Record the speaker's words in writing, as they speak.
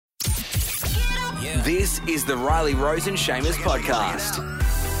This is the Riley Rose and Seamus podcast.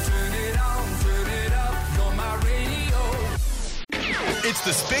 It's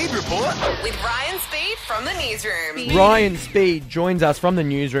the Speed Report with Ryan Speed from the newsroom. Ryan Speed joins us from the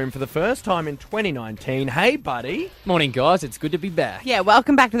newsroom for the first time in 2019. Hey, buddy. Morning, guys. It's good to be back. Yeah,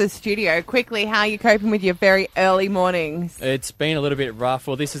 welcome back to the studio. Quickly, how are you coping with your very early mornings? It's been a little bit rough.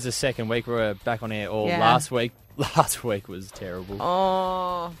 Well, this is the second week we're back on air. Last week was terrible.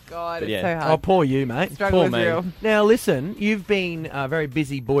 Oh, God, But it's yeah. so hard. Oh, poor you, mate. Struggle poor is me. real. Now, listen, you've been a very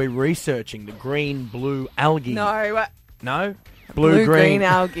busy boy researching the Green Blue Algae. No, No? blue-green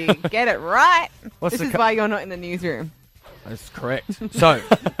algae. Get it right. What's This the is why you're not in the newsroom. That's correct. So,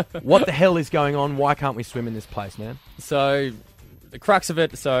 what the hell is going on? Why can't we swim in this place, man? So, the crux of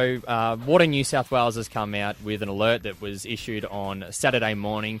it, Water New South Wales has come out with an alert that was issued on Saturday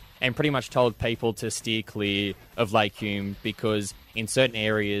morning and pretty much told people to steer clear of Lake Hume because in certain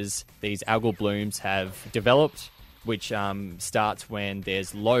areas these algal blooms have developed, which starts when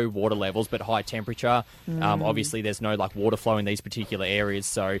there's low water levels but high temperature. Obviously, there's no water flow in these particular areas,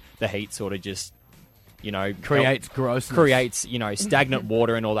 so the heat sort of just, Creates grossness. creates stagnant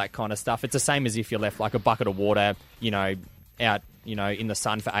water and all that kind of stuff. It's the same as if you left a bucket of water, out, in the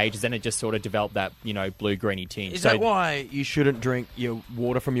sun for ages, then it just sort of developed that, blue-greeny tinge. Is that why you shouldn't drink your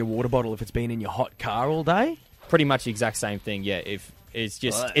water from your water bottle if it's been in your hot car all day? Pretty much the exact same thing, yeah. If it's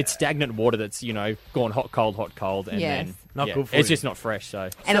just it's stagnant water that's gone hot cold, and Yes. then Not good for it's you. just not fresh. So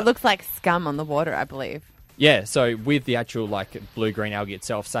And it looks like scum on the water, I believe. yeah, so with the actual blue green algae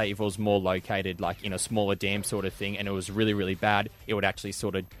itself, say if it was more located in a smaller dam sort of thing, and it was really really bad, it would actually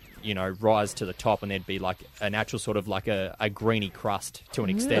sort of rise to the top, and there'd be an actual sort of a greeny crust to an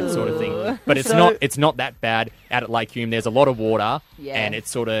extent sort of thing. But it's not that bad out at Lake Hume. There's a lot of water, Yes. and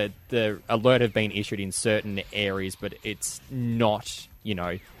it's sort of the alert have been issued in certain areas, but it's not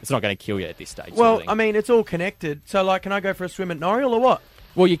it's not going to kill you at this stage. sort of Well, thing. I mean, it's all connected. So, can I go for a swim at Norriel or what?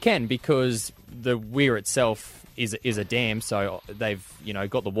 Well, you can because the weir itself is a dam, so they've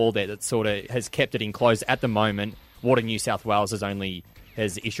got the wall there that sort of has kept it enclosed. At the moment, Water New South Wales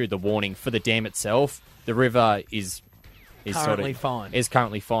has issued the warning for the dam itself. The river is Currently fine. Is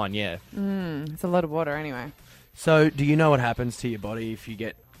currently fine, yeah. It's a lot of water anyway. So, do you know what happens to your body if you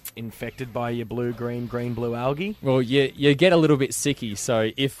get infected by your green blue algae? Well, you get a little bit sicky.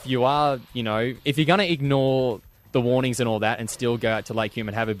 So if you are, if you're going to ignore the warnings and all that and still go out to Lake Hume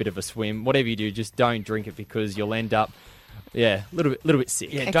and have a bit of a swim, whatever you do, just don't drink it because you'll end up, a little bit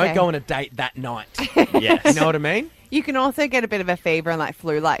sick. Yeah, Okay. don't go on a date that night. Yes. You know what I mean? You can also get a bit of a fever and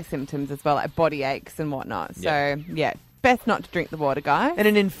flu-like symptoms as well, like body aches and whatnot. So, yeah, best not to drink the water, guys. And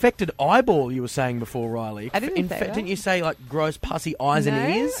an infected eyeball, you were saying before, Riley. I didn't say that. Didn't you say, gross pussy eyes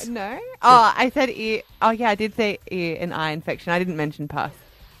and ears? No. Oh, I said ear. Oh, yeah, I did say ear and eye infection. I didn't mention pus.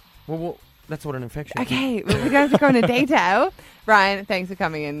 Well, that's what an infection is. Okay, well, we don't have to go into detail. Ryan, thanks for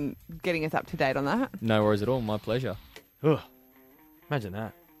coming and getting us up to date on that. No worries at all. My pleasure. Ugh. Imagine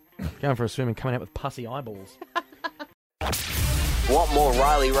that. Going for a swim and coming out with pussy eyeballs. Want more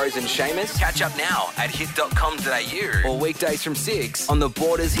Riley, Rose and Seamus? Catch up now at hit.com.au or weekdays from 6 on the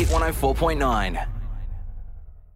Borders Hit 104.9.